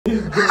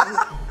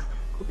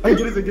I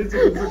get it.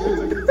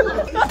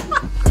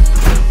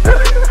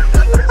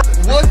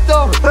 What the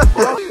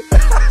fuck?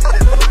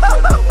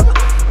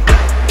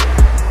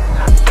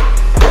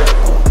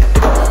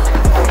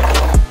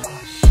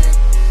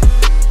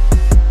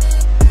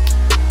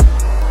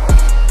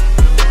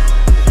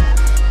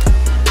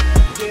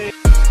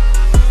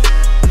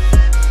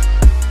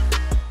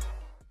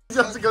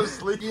 Just to go to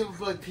sleep. You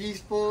like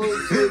peaceful,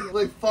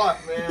 like fuck,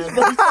 man.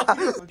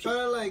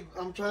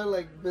 I'm trying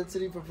to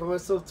mentally prepare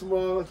myself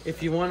tomorrow.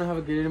 If you want to have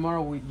a good day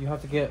tomorrow, you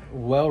have to get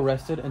well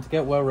rested, and to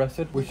get well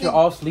rested, we should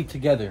all sleep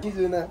together. Can you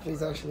doing that,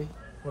 please? Actually,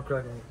 What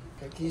crack?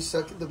 can you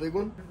suck the big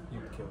one? You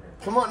would kill me.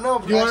 Come on,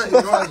 no. You want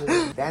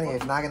Danny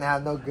is not gonna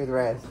have no good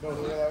rest. Go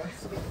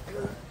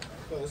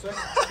this way.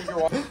 Take your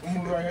walk. We'll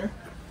move right here.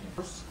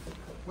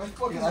 What the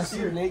fuck is I see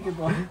you're naked,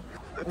 bro.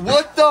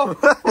 What the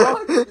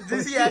fuck?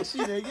 Is he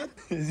actually naked?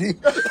 Is he?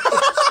 Bro,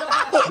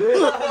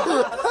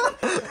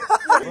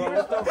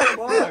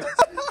 what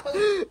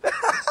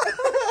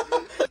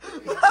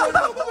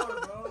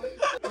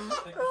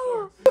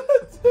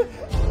the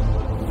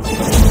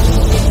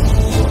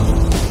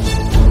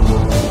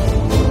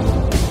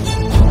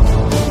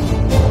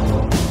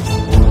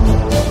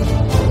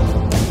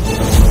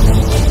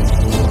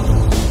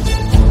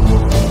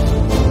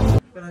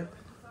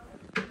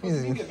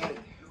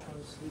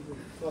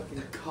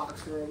Fucking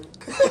cockroach.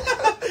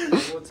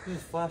 What's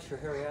this flash your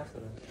hairy ass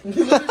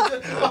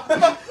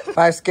at?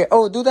 Five scare.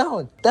 Oh, do that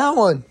one. That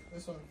one.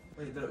 This one.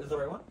 Wait, is the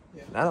right one?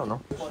 Yeah. I don't know.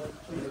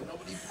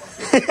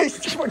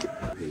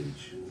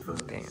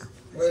 Damn.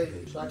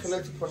 Wait, should I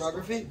connect to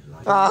pornography?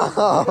 Oh.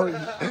 Ow!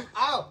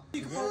 Oh,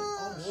 yeah.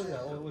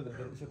 What was it?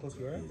 Is it close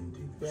to your eye?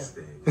 Yeah.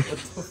 What the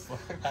fuck?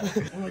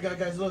 Oh my god,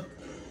 guys, look.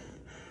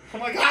 Oh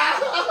my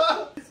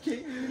god!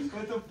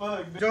 What the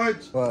fuck?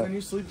 George, What? can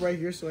you sleep right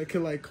here so I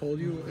could like hold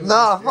you?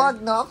 No,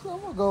 fuck no. I'm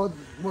gonna go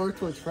more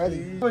towards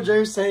Freddy. What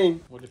Jerry's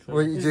saying? What did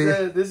What He you do?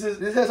 said, this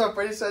is how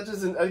Freddy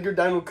Sanchez and Edgar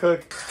Daniel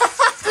cook.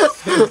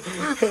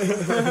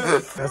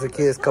 That's the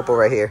cutest couple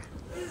right here.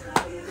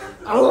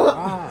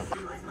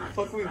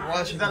 Fuck we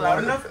watching. Is that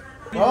loud enough?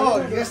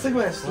 Oh, you guys take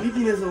my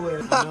sleepiness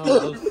away. No, I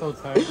was so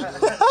tired.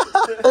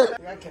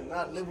 I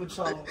cannot live with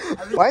y'all.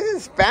 Why is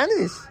it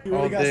Spanish?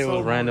 All day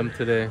was random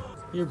today.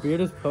 Your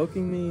beard is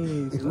poking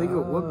me.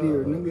 Nigga, what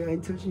beard? Nigga, I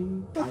ain't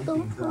touching you.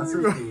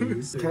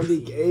 Can't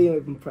be gay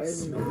in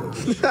private.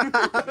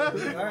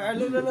 Alright,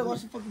 look,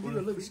 watch the fucking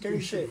video. Look,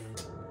 scary shit.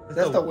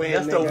 That's the way.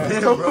 That's the way,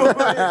 bro.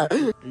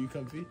 Are you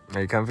comfy?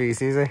 Are you comfy,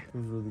 Cesar? It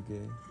was really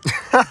gay.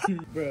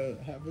 Bro,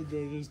 half of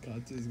George's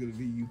content is gonna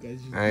be you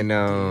guys just. I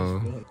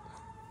know.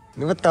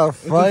 What the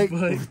fuck?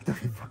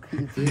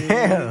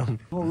 Damn.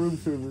 Call room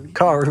service.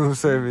 Call room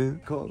service.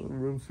 Call the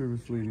room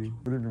service lady.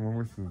 What if your mom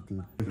was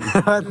dude?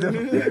 What the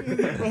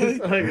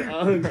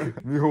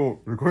Mijo,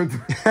 recuento.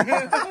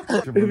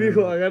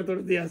 Mijo, agar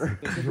tortillas.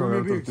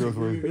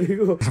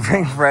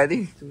 Bring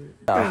Freddy?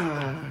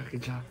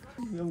 Good job.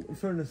 I'm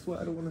starting to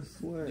sweat. I don't want to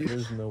sweat.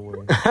 There's no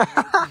way.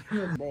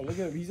 Bro, look at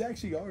him. He's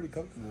actually already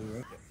comfortable,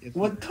 bro.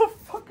 What the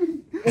fuck are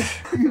you?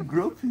 Are you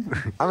groping?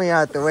 I mean,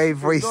 out the way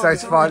before he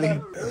starts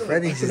falling.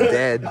 Freddy's just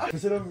dead.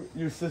 Consider him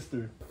your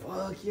sister.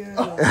 Fuck yeah.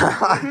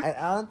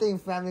 I don't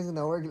think family's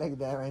gonna work like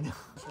that right now.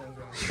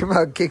 You're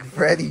about to kick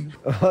Freddy.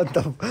 What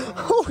the?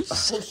 Oh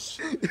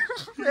shit,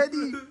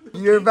 Freddy!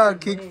 You're about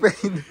to kick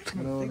Freddy.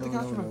 No.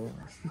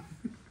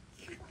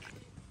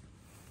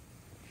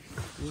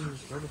 Ooh,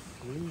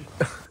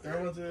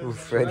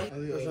 Freddy.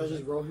 Should I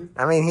just roll him?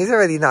 I mean, he's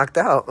already knocked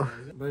out.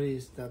 Buddy,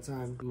 it's that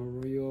time. I'm gonna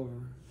roll you over.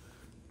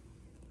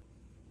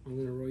 I'm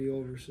gonna roll you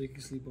over so you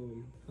can sleep over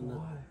me.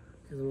 Why?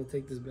 Because I'm gonna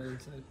take this bed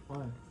inside. Why?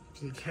 I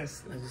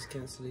just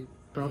can't sleep.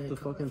 Drop the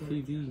fucking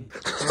TV.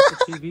 Drop the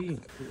TV.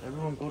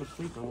 Everyone go to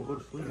sleep. I will go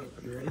to sleep.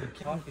 You ready?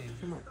 Talking.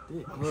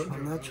 Look,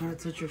 I'm not trying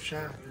to touch your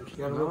shaft. You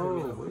gotta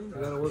work with me. You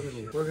gotta work with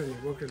me.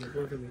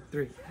 Work with me.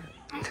 3.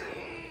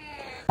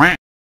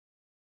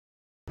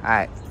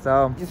 Alright,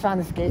 so just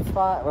found a skate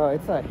spot. Well,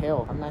 it's a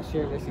hill. I'm not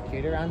sure if there's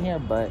security around here,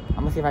 but I'm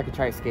gonna see if I can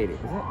try to skate it. Is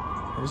it?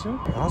 Is there?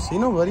 I don't see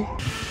nobody.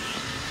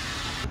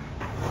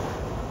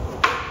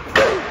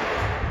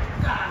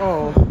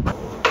 Oh.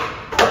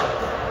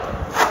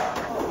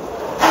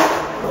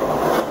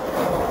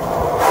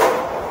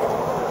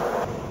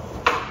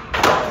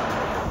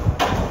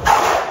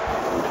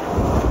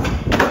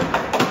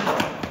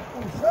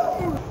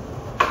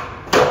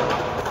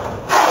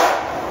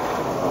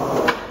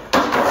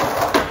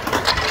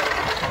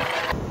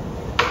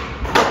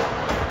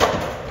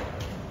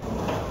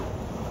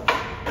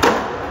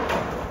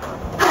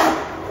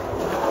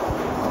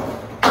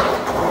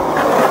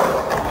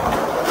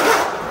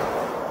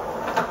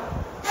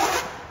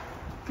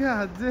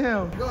 God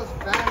damn. It goes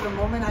fast. The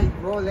moment I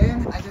roll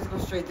in, I just go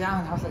straight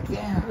down. I was like,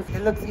 damn,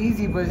 it looks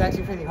easy, but it's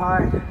actually pretty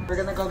hard. We're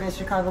gonna go get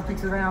Chicago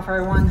pizzas right now for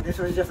everyone. This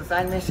was just a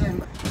side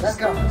mission. Let's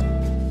go.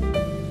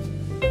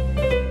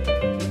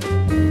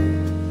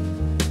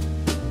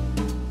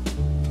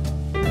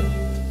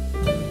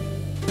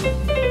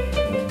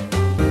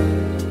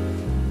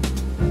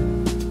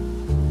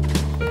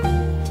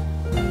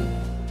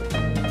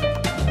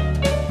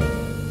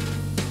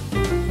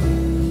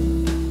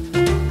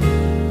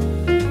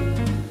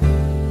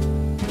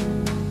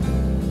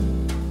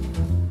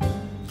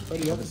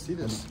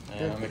 see this.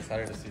 Yeah, I'm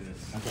excited to see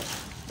this.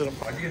 Okay.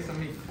 Why'd you get so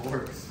many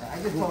forks?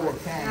 I just told her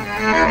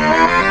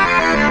 10.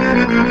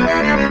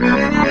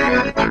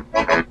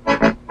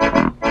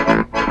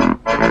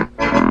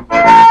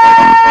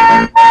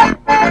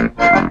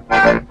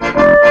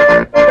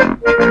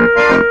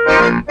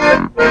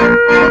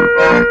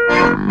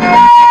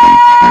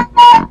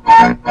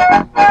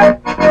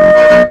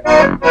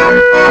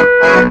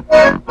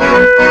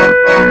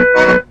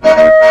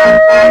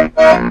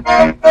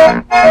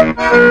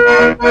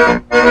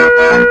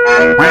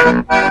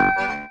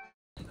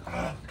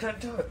 Can't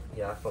do it.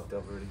 Yeah, I fucked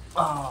up already.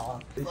 Oh,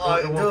 It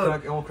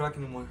won't crack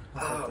anymore.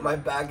 my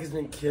back has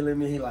been killing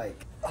me.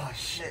 Like, oh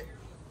shit.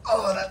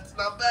 Oh, that's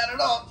not bad at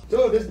all.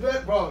 Dude, this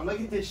bed, bro. Look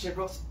at this shit,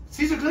 bro.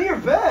 Cesar, clean your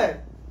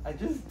bed. I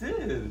just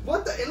did.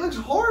 What the? It looks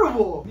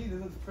horrible. Dude,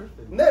 it looks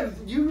perfect. Ned,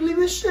 you leave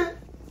this shit?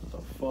 What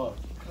the fuck?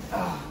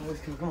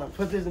 Come on,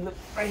 put this in the,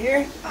 right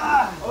here.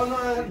 Oh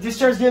no, this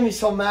chair's giving me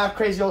so mad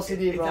crazy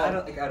OCD, bro.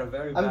 I got a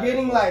very I'm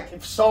getting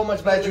like so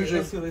much bad juju.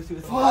 Let's see.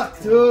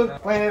 Fuck, dude.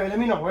 Wait, let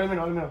me know. Let me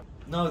know.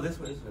 No, this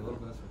way, a little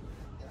bit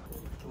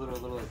this way. A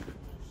little, and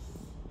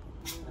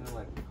then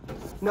like.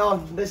 No,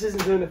 this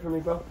isn't doing it for me,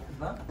 bro. It's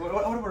not? What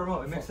about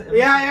remote? It makes it.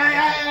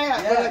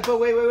 Yeah. But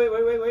wait.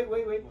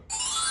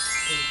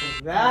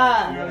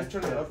 That. You gotta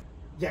turn it up.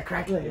 Yeah,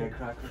 crack it. Yeah,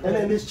 crack. And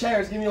then this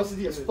chair is giving me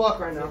OCD as fuck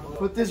right now.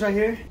 Put this right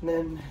here, and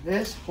then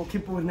this. We'll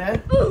keep it with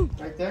Ned.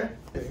 Right there.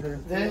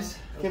 This.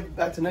 Give it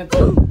back to Ned.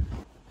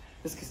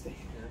 This can stay.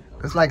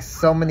 There's like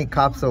so many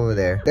cops over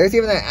there. There's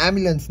even an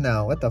ambulance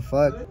now. What the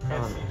fuck?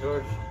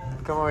 George.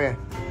 Come over here.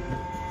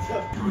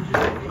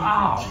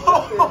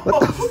 What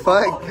the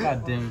fuck?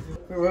 God damn.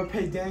 We're gonna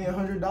pay Danny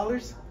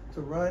 $100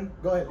 to run.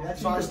 Go ahead.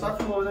 Sorry, start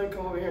from over there and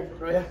come over here.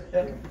 Right?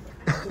 Yeah.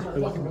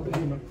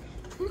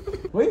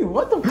 Wait,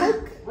 what the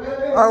fuck?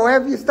 Or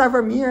where if you start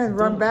from here and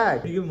run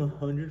back? You give him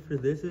 100 for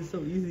this? It's so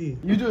easy.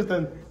 You do it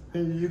then.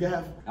 Then you get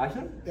half.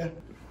 Actually? Yeah.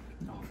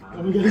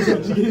 I'm gonna get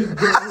it.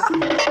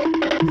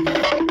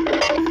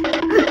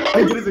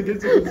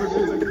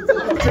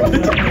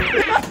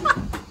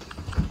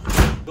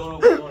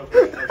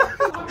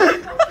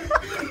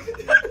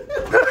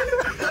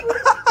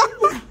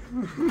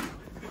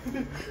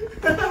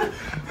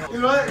 You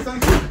know what?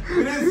 Since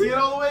we didn't see it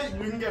all the way,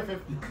 you can get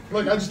 50.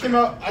 Look, I just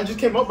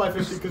came up by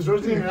 50 because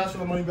George didn't even ask for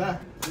the money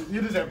back.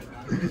 You deserve it.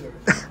 You deserve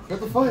it. What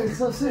the fuck? It's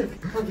so sick.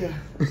 Fuck yeah.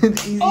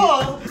 It's easy.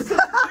 Oh!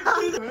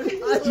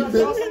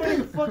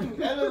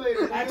 Fucking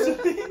elevator.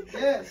 Actually?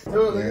 Yes. Dude,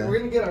 we're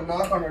gonna get a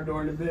knock on our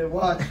door in a bit.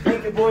 Watch.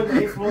 Make it boy in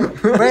the 8th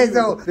floor. Wait,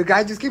 so the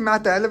guy just came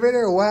out the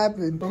elevator or what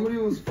happened? Somebody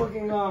was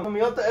fucking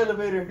coming out the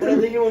elevator. But I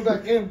think he went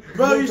back in.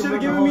 Bro, you should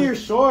have given me your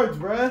shorts,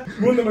 bruh.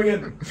 Move them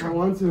again. I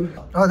want to.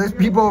 Oh, there's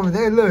people over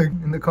there, look,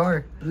 in the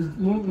car. Just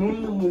move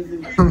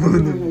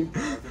them.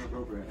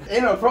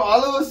 Ain't no pro.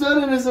 All of a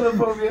sudden it's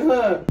inappropriate,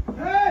 huh?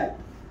 Hey!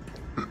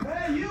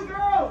 Hey, you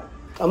girl!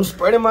 I'm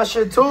spreading my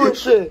shit too and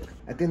shit.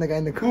 I think the guy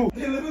in the car.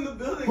 They live in the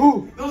building.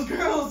 Who? Those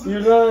girls.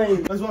 You're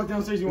lying. Let's walk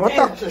downstairs. You What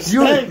want the? Just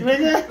You. stank,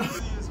 nigga.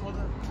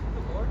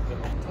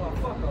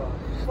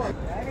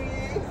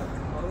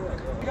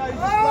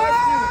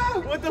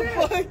 What the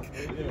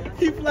fuck?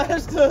 He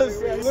flashed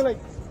us. Yeah, we're like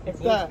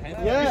that.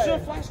 You Yeah. should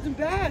have flashed him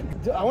back.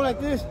 Dude, I went like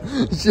this.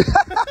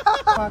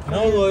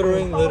 No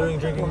loitering,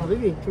 drinking.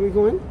 Baby, can we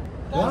go in?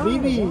 Yeah.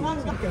 Baby.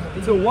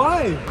 So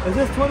why? It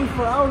says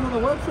 24 hours on the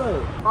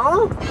website.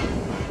 Huh?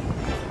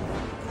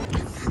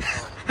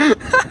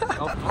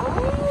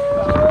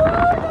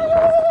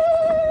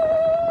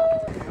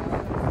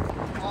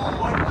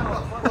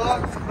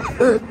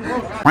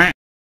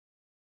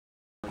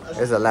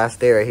 There's the last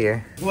day right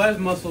here. Who has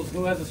muscles?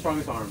 Who has the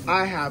strongest arm?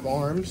 I have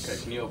arms. Okay,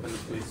 can you open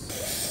this,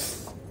 please?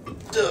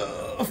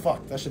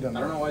 Fuck, that shit done. I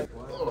don't know why.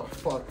 Oh,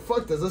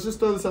 fuck this. Let's just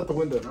throw this out the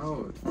window.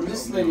 No.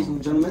 This, ladies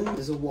and gentlemen,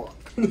 is a walk.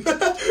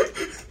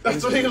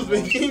 That's what he was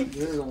making.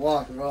 This is a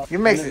walk, bro. You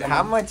mix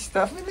how much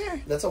stuff in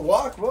there? That's a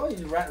walk, bro.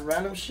 You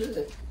random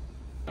shit.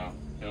 No,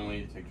 you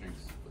only take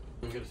drinks.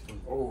 Let me get a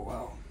spoon. Oh,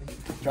 wow.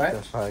 Try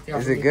it? Fuck.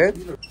 Is it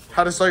good?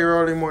 How to start your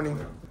early morning?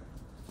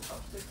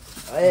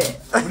 Hey.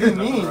 What do you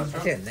mean?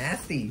 Shit,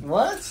 nasty.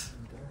 What?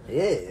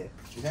 Yeah.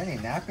 Is there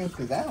any napkins?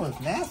 Cause that was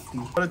nasty.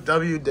 What a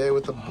W day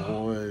with the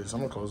boys.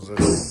 I'm gonna close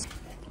this.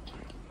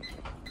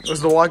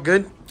 Was the walk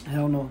good?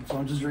 Hell no. So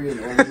I'm just drinking.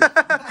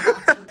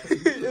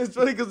 It's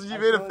funny because you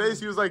made a face.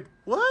 He was like,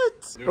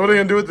 "What? What are you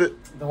gonna do with it?"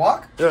 The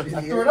walk? Yeah.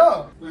 I threw it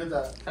out. Look at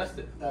that. Test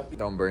it.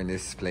 Don't burn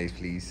this place,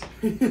 please.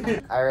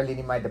 I really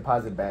need my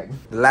deposit back.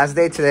 The last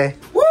day today.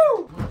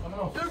 Woo!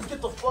 Dude,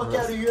 get the fuck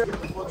out of here. Get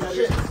the fuck out of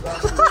here.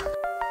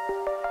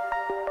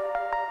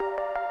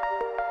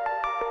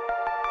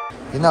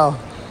 You know,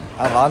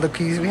 out of all the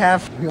keys we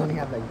have, we only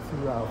have like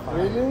 2 out of 5.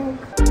 Really?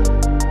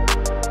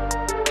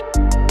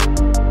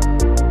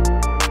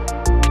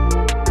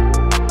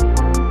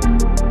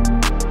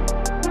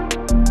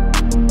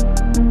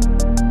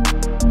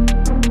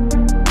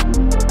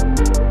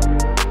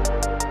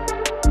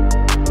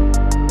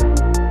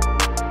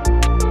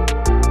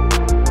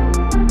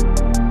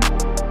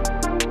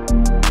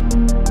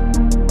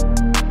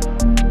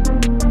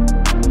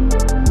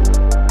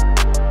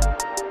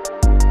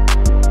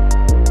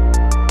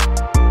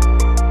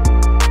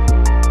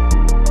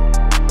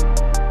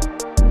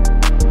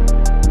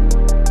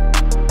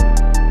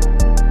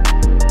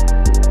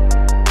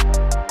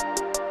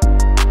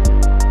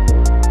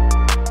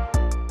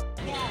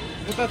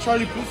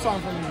 Charlie Puth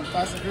song from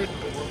Fast and Furious.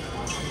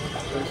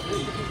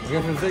 You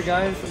guys can sit,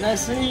 guys.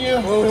 Nice seeing you.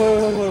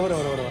 Hold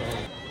on.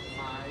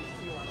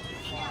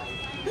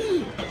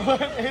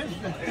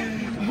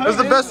 That's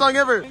the best song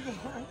ever.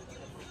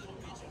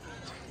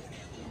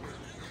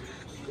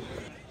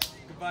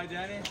 Goodbye,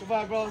 Danny.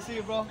 Goodbye, bro. See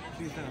you, bro.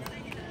 See you soon.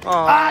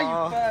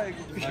 Ah, You bag.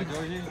 Bye,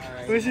 Georgie. All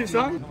right. Finish your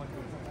song?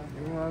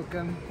 You're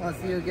welcome. I'll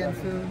see you again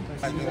soon.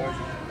 Bye, George.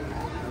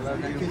 I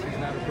love you.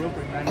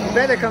 You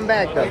better come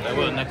back though. I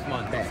will next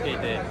month.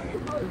 Skate day.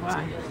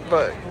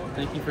 But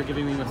Thank you for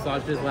giving me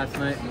massages last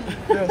night.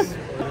 yes.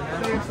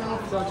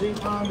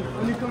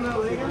 When you come to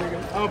LA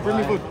again, I'll bring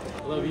you food.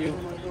 Love you.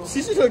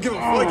 She's just don't give a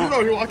fuck. He's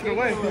out here walking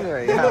away.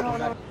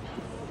 Yeah.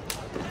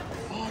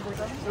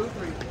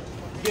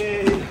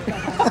 Yay.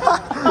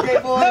 Okay,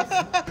 boys.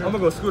 I'm gonna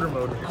go scooter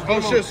mode.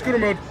 Oh shit, scooter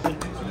mode.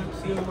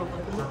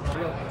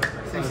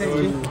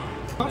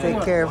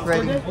 Take care,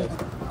 Freddy.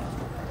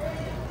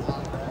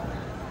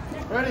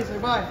 Ready, say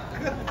bye.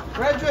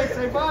 Frederick,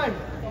 say bye.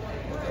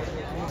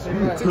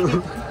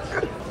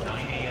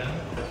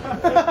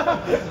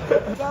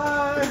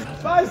 Bye.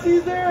 Bye,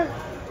 Cesar.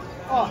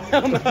 Oh,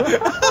 hell no.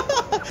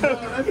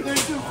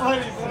 That's too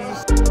funny,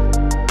 bro.